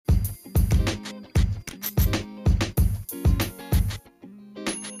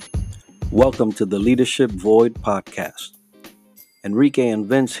Welcome to the Leadership Void podcast. Enrique and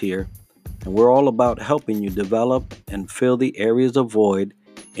Vince here, and we're all about helping you develop and fill the areas of void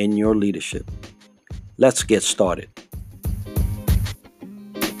in your leadership. Let's get started.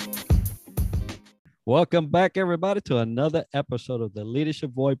 Welcome back, everybody, to another episode of the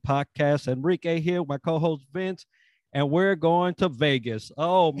Leadership Void podcast. Enrique here, my co-host Vince, and we're going to Vegas.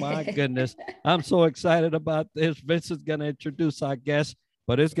 Oh, my goodness. I'm so excited about this. Vince is going to introduce our guest,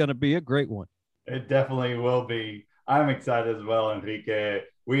 but it's going to be a great one. It definitely will be. I'm excited as well, Enrique.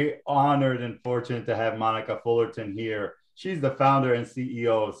 We're honored and fortunate to have Monica Fullerton here. She's the founder and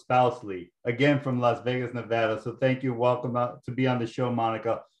CEO of Spousely, again from Las Vegas, Nevada. So thank you. Welcome out to be on the show,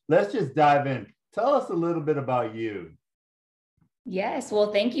 Monica. Let's just dive in. Tell us a little bit about you. Yes,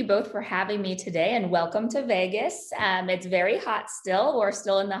 well, thank you both for having me today and welcome to Vegas. It's very hot still. We're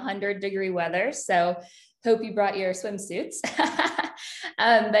still in the 100-degree weather, so hope you brought your swimsuits.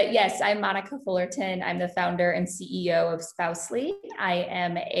 But yes, I'm Monica Fullerton. I'm the founder and CEO of Spousely. I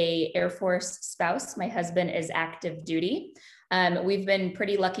am a Air Force spouse. My husband is active duty. We've been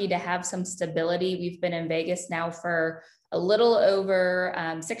pretty lucky to have some stability. We've been in Vegas now for a little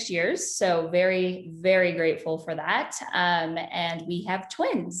over 6 years. So very, very grateful for that. And we have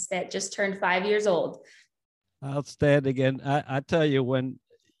twins that just turned 5 years old. Outstanding. And I tell you, when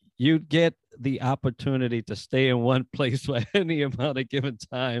you get the opportunity to stay in one place for any amount of given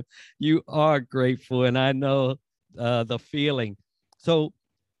time, you are grateful. And I know the feeling. So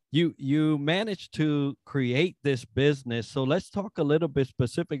you managed to create this business. So let's talk a little bit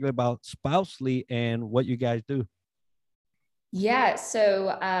specifically about Spousely and what you guys do. Yeah,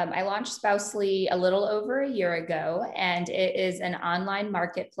 so I launched Spousely a little over a year ago, and it is an online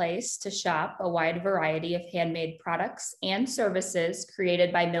marketplace to shop a wide variety of handmade products and services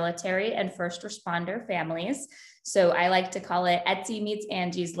created by military and first responder families. So I like to call it Etsy meets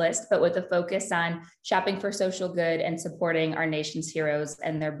Angie's List, but with a focus on shopping for social good and supporting our nation's heroes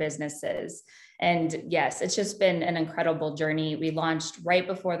and their businesses. And yes, it's just been an incredible journey. We launched right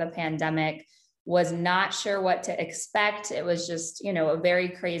before the pandemic. Was not sure what to expect. It was just, a very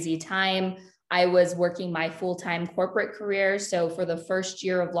crazy time. I was working my full-time corporate career. So for the first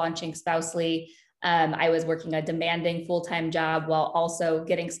year of launching Spousely, I was working a demanding full-time job while also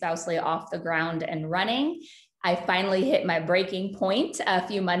getting Spousely off the ground and running. I finally hit my breaking point a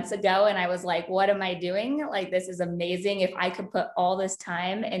few months ago, and I was like, what am I doing? Like, this is amazing. If I could put all this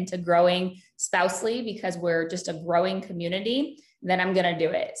time into growing Spousely, because we're just a growing community, then I'm going to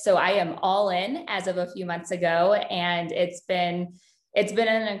do it. So I am all in as of a few months ago. And it's been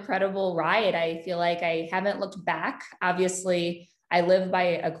an incredible ride. I feel like I haven't looked back. Obviously, I live by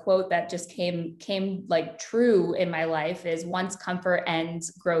a quote that just came like true in my life is once comfort ends,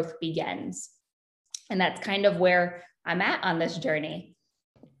 growth begins. And that's kind of where I'm at on this journey.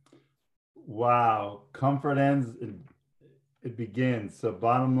 Wow. Comfort ends, it begins. So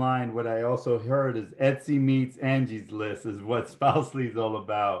bottom line, what I also heard is Etsy meets Angie's List is what Spousely is all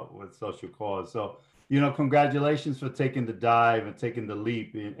about with social cause. So, congratulations for taking the dive and taking the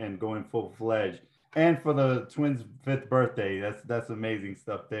leap and going full-fledged. And for the twins' 5th birthday, that's amazing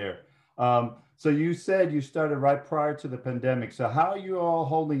stuff there. So you said you started right prior to the pandemic. So how are you all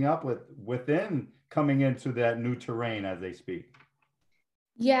holding up within coming into that new terrain as they speak?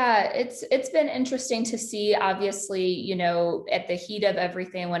 Yeah, it's been interesting to see. Obviously, at the heat of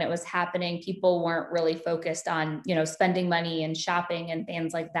everything when it was happening, people weren't really focused on, spending money and shopping and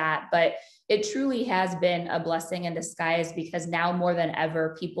things like that. But it truly has been a blessing in disguise because now more than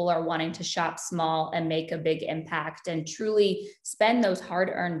ever, people are wanting to shop small and make a big impact and truly spend those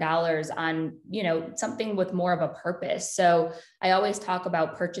hard-earned dollars on, something with more of a purpose. So I always talk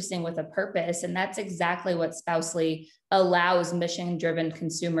about purchasing with a purpose, and that's exactly what Spousely allows mission-driven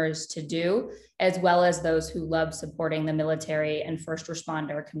consumers to do, as well as those who love supporting the military and first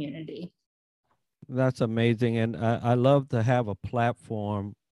responder community. That's amazing. And I love to have a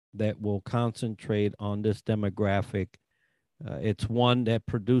platform that will concentrate on this demographic. It's one that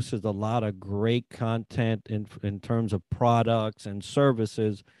produces a lot of great content in terms of products and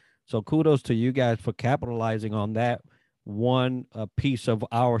services. So kudos to you guys for capitalizing on that one piece of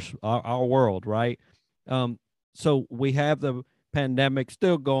our world, right? So we have the pandemic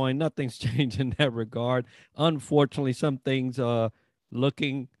still going. Nothing's changed in that regard. Unfortunately, some things are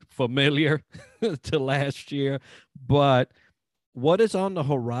looking familiar to last year, but what is on the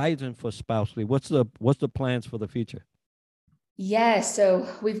horizon for Spousely? What's the plans for the future? Yeah, so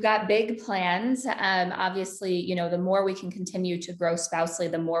we've got big plans. Obviously, the more we can continue to grow Spousely,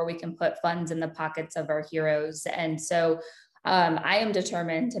 the more we can put funds in the pockets of our heroes. And so I am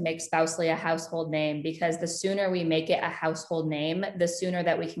determined to make Spousely a household name, because the sooner we make it a household name, the sooner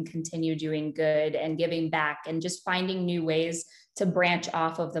that we can continue doing good and giving back and just finding new ways to branch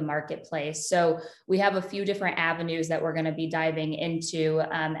off of the marketplace. So we have a few different avenues that we're going to be diving into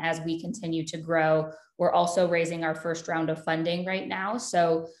as we continue to grow. We're also raising our first round of funding right now.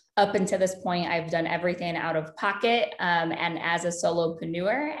 So up until this point, I've done everything out of pocket and as a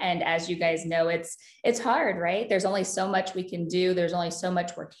solopreneur. And as you guys know, it's hard, right? There's only so much we can do. There's only so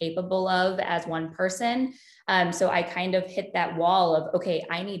much we're capable of as one person. So I kind of hit that wall of, okay,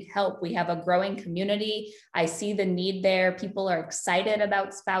 I need help. We have a growing community. I see the need there. People are excited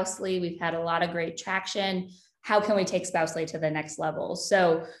about Spousely. We've had a lot of great traction. How can we take Spousely to the next level?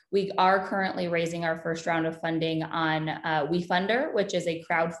 So we are currently raising our first round of funding on WeFunder, which is a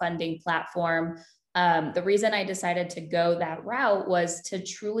crowdfunding platform. The reason I decided to go that route was to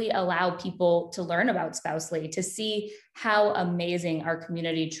truly allow people to learn about Spousely, to see how amazing our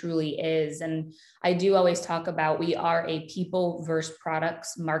community truly is. And I do always talk about, we are a people versus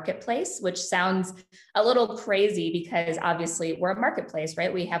products marketplace, which sounds a little crazy because obviously we're a marketplace,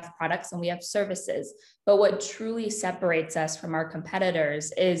 right? We have products and we have services. But what truly separates us from our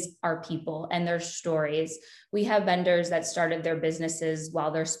competitors is our people and their stories. We have vendors that started their businesses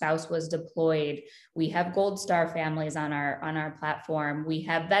while their spouse was deployed. We have Gold Star families on our platform. We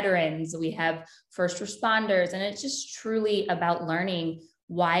have veterans, we have first responders, and it's just truly about learning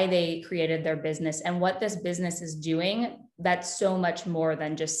why they created their business and what this business is doing. That's so much more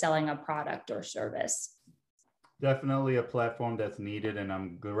than just selling a product or service. Definitely a platform that's needed, and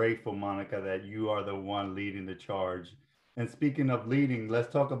I'm grateful, Monica, that you are the one leading the charge. And speaking of leading,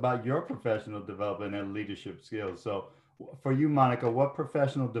 let's talk about your professional development and leadership skills. So for you, Monica, what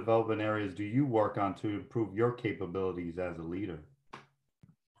professional development areas do you work on to improve your capabilities as a leader?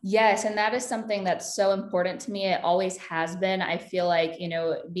 Yes, and that is something that's so important to me. It always has been. I feel like,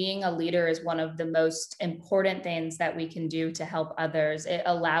 being a leader is one of the most important things that we can do to help others. It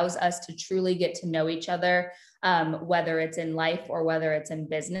allows us to truly get to know each other, whether it's in life or whether it's in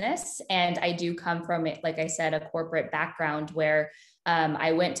business. And I do come from, like I said, a corporate background where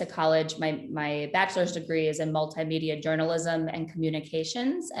I went to college. My bachelor's degree is in multimedia journalism and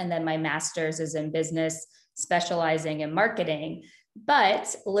communications. And then my master's is in business, specializing in marketing.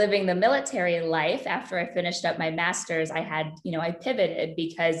 But living the military life, after I finished up my master's, I pivoted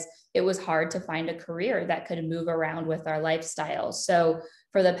because it was hard to find a career that could move around with our lifestyle. So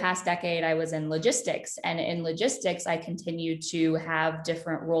for the past decade, I was in logistics, and in logistics, I continued to have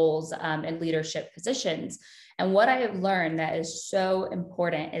different roles in leadership positions. And what I have learned that is so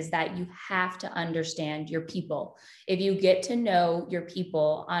important is that you have to understand your people. If you get to know your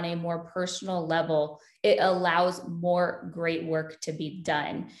people on a more personal level, it allows more great work to be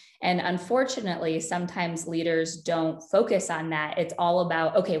done. And unfortunately, sometimes leaders don't focus on that. It's all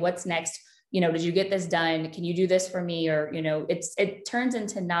about, okay, what's next? Did you get this done? Can you do this for me? Or, it turns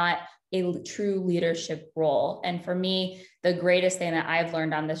into not a true leadership role. And for me, the greatest thing that I've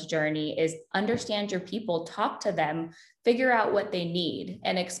learned on this journey is understand your people, talk to them, figure out what they need.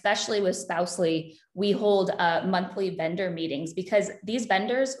 And especially with Spousely, we hold monthly vendor meetings because these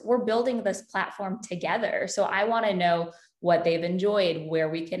vendors, we're building this platform together. So I want to know what they've enjoyed, where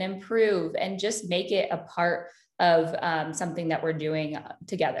we can improve, and just make it a part of something that we're doing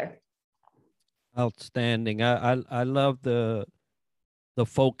together. Outstanding. I love the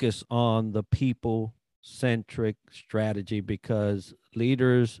focus on the people-centric strategy, because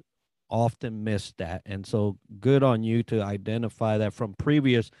leaders often miss that. And so good on you to identify that from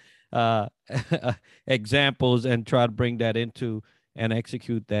previous examples and try to bring that into and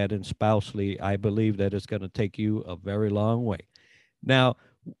execute that in Spousely. I believe that it's going to take you a very long way. Now,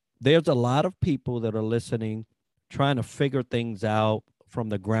 there's a lot of people that are listening, trying to figure things out from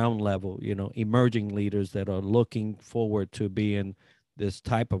the ground level, emerging leaders that are looking forward to being this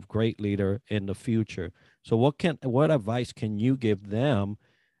type of great leader in the future. So what advice can you give them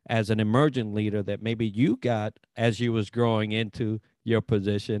as an emerging leader that maybe you got as you was growing into your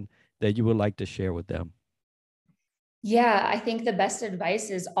position that you would like to share with them? Yeah, I think the best advice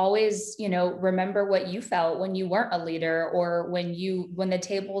is always, remember what you felt when you weren't a leader, or when the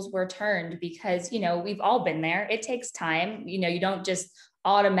tables were turned, because, we've all been there. It takes time. You don't just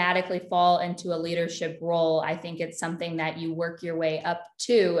automatically fall into a leadership role. I think it's something that you work your way up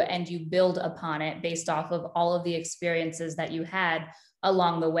to, and you build upon it based off of all of the experiences that you had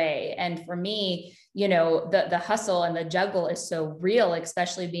along the way. And for me, the hustle and the juggle is so real,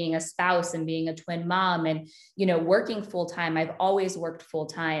 especially being a spouse and being a twin mom and, working full time. I've always worked full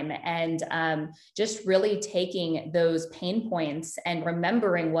time, and just really taking those pain points and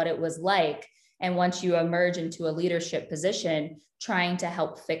remembering what it was like, And once you emerge into a leadership position, trying to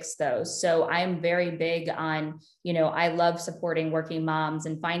help fix those. So I'm very big on, I love supporting working moms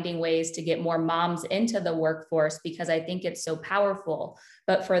and finding ways to get more moms into the workforce because I think it's so powerful.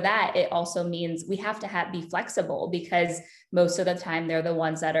 But for that, it also means we have to be flexible because most of the time they're the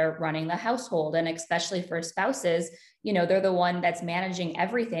ones that are running the household. And especially for spouses, they're the one that's managing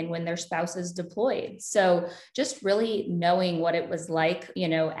everything when their spouse is deployed. So just really knowing what it was like,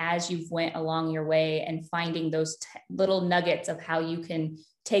 as you've went along your way and finding those little nuggets of how you can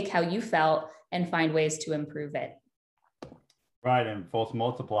take how you felt and find ways to improve it. Right, and force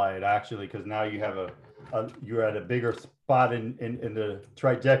multiply it actually, because now you have you're at a bigger spot in the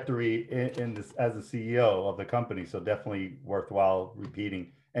trajectory in this as a CEO of the company. So definitely worthwhile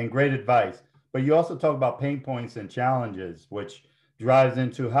repeating, and great advice. But you also talk about pain points and challenges, which drives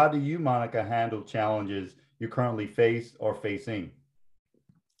into how do you, Monica, handle challenges you currently face or facing?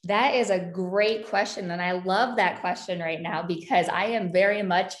 That is a great question. And I love that question right now because I am very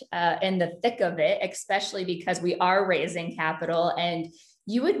much in the thick of it, especially because we are raising capital. And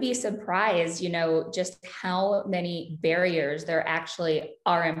you would be surprised, just how many barriers there actually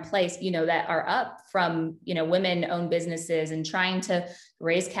are in place, that are up from, women-owned businesses and trying to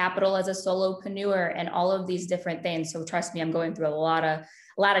raise capital as a solopreneur and all of these different things. So trust me, I'm going through a lot of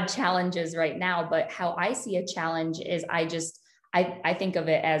challenges right now. But how I see a challenge is I think of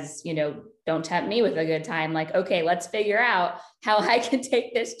it as, don't tempt me with a good time. Like, okay, let's figure out how I can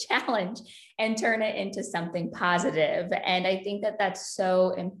take this challenge and turn it into something positive. And I think that that's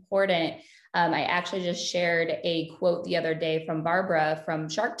so important. I actually just shared a quote the other day from Barbara from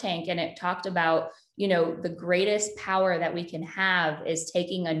Shark Tank, and it talked about, the greatest power that we can have is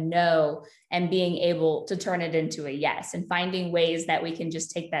taking a no and being able to turn it into a yes and finding ways that we can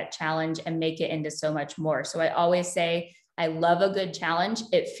just take that challenge and make it into so much more. So I always say, I love a good challenge.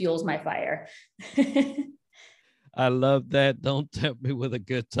 It fuels my fire. I love that. Don't tempt me with a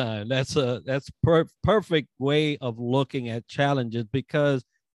good time. That's perfect way of looking at challenges because,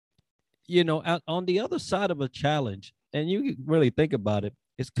 on the other side of a challenge, and you really think about it,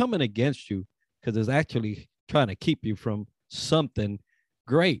 it's coming against you because it's actually trying to keep you from something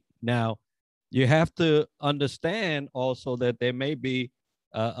great. Now, you have to understand also that there may be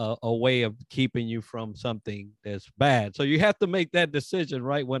a way of keeping you from something that's bad. So you have to make that decision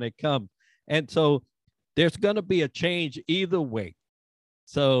right when it comes. And so there's going to be a change either way.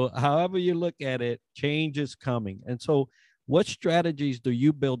 So however you look at it, change is coming. And so what strategies do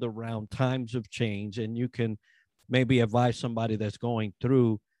you build around times of change? And you can maybe advise somebody that's going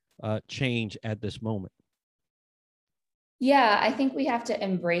through change at this moment. Yeah, I think we have to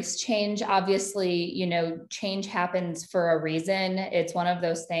embrace change. Obviously, change happens for a reason. It's one of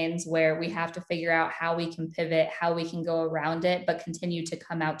those things where we have to figure out how we can pivot, how we can go around it, but continue to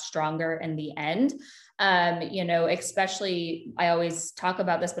come out stronger in the end. Especially, I always talk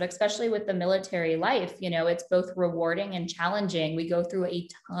about this, but especially with the military life, it's both rewarding and challenging. We go through a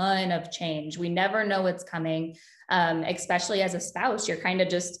ton of change. We never know what's coming. Especially as a spouse, you're kind of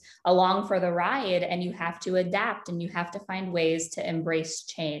just along for the ride and you have to adapt and you have to find ways to embrace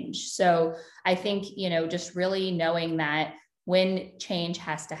change. So I think, just really knowing that when change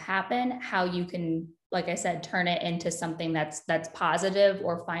has to happen, how you can, like I said, turn it into something that's positive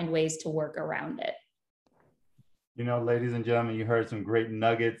or find ways to work around it. Ladies and gentlemen, you heard some great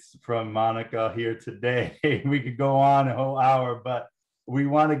nuggets from Monica here today. We could go on a whole hour, but we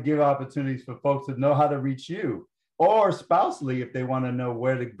want to give opportunities for folks to know how to reach you, or spousely, if they want to know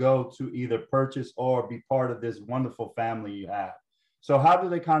where to go to either purchase or be part of this wonderful family you have. So how do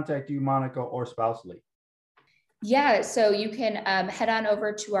they contact you, Monica, or spousely? Yeah, so you can head on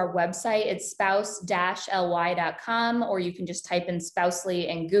over to our website. It's spouse-ly.com, or you can just type in spousely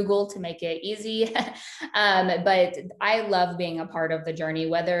in Google to make it easy. But I love being a part of the journey,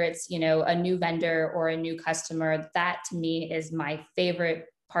 whether it's, a new vendor or a new customer. That to me is my favorite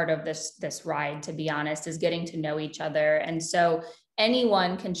part of this ride, to be honest, is getting to know each other. And so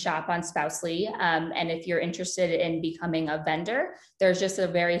anyone can shop on Spousely. And if you're interested in becoming a vendor, there's just a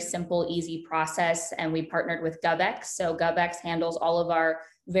very simple, easy process. And we partnered with GovX. So GovX handles all of our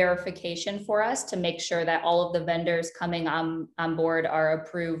verification for us to make sure that all of the vendors coming on board are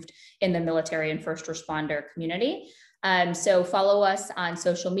approved in the military and first responder community. So follow us on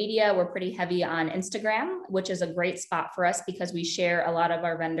social media. We're pretty heavy on Instagram, which is a great spot for us because we share a lot of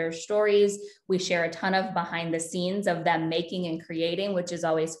our vendor stories. We share a ton of behind the scenes of them making and creating, which is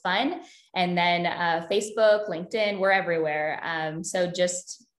always fun. And then Facebook, LinkedIn, we're everywhere. So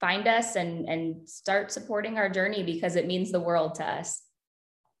just find us and start supporting our journey because it means the world to us.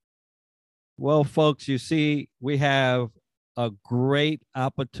 Well, folks, you see, we have a great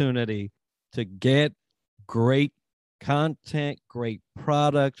opportunity to get great content, great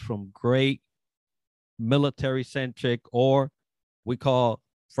products from great military-centric, or we call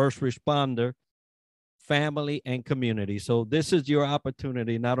first responder, family, and community. So this is your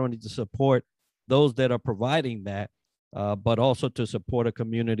opportunity not only to support those that are providing that, but also to support a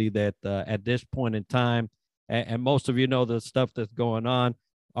community that at this point in time, and most of you know the stuff that's going on,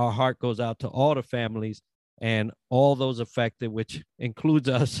 our heart goes out to all the families and all those affected, which includes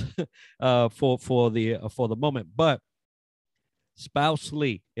us for the moment. But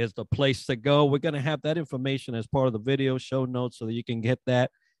Spousely is the place to go. We're going to have that information as part of the video show notes so that you can get that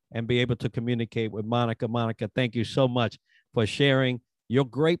and be able to communicate with Monica. Monica, thank you so much for sharing your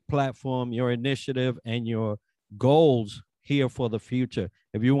great platform, your initiative, and your goals here for the future.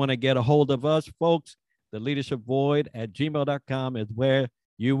 If you want to get a hold of us, folks, the leadershipvoid@gmail.com is where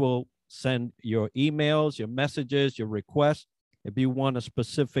you will send your emails, your messages, your requests. If you want a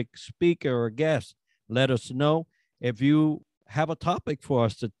specific speaker or guest, let us know. If you have a topic for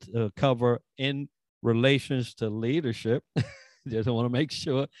us to cover in relations to leadership, just want to make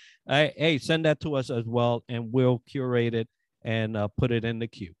sure, hey, send that to us as well, and we'll curate it and put it in the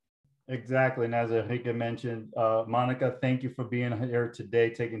queue. Exactly. And as Enrique mentioned, Monica, thank you for being here today,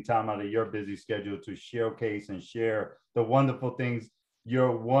 taking time out of your busy schedule to showcase and share the wonderful things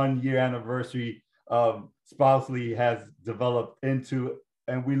your 1-year anniversary of Spousely has developed into.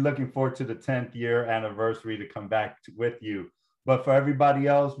 And we're looking forward to the 10th year anniversary to come back with you. But for everybody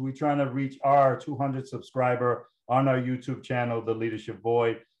else, we're trying to reach our 200 subscriber on our YouTube channel, The Leadership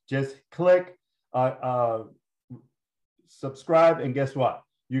Void. Just click subscribe, and guess what?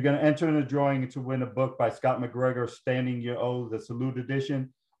 You're going to enter in a drawing to win a book by Scott McGregor, Standing Your O, the Salute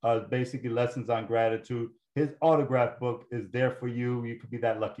Edition, basically lessons on gratitude. His autograph book is there for you. You could be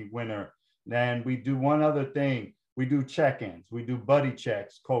that lucky winner. And we do one other thing. We do check-ins. We do buddy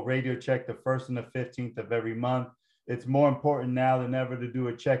checks called Radio Check the 1st and the 15th of every month. It's more important now than ever to do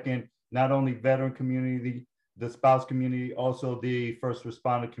a check-in, not only veteran community, the spouse community, also the first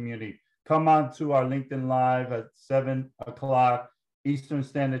responder community. Come on to our LinkedIn Live at 7 o'clock Eastern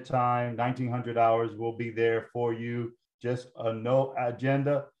Standard Time, 1900 hours. We'll be there for you. Just no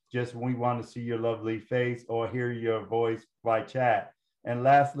agenda. Just we want to see your lovely face or hear your voice by chat. And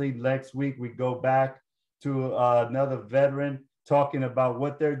lastly, next week, we go back to another veteran talking about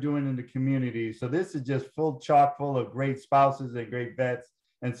what they're doing in the community. So this is just chock full of great spouses and great vets.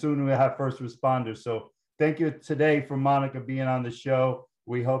 And soon we'll have first responders. So thank you today for Monica being on the show.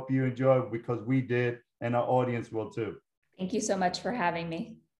 We hope you enjoyed, because we did, and our audience will too. Thank you so much for having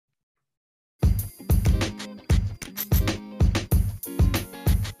me.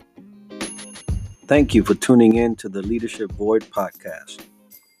 Thank you for tuning in to the Leadership Void podcast.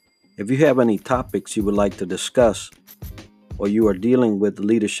 If you have any topics you would like to discuss, or you are dealing with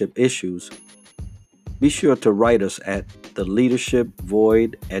leadership issues, be sure to write us at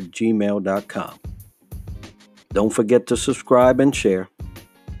theleadershipvoid@gmail.com. Don't forget to subscribe and share.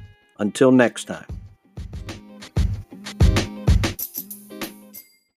 Until next time.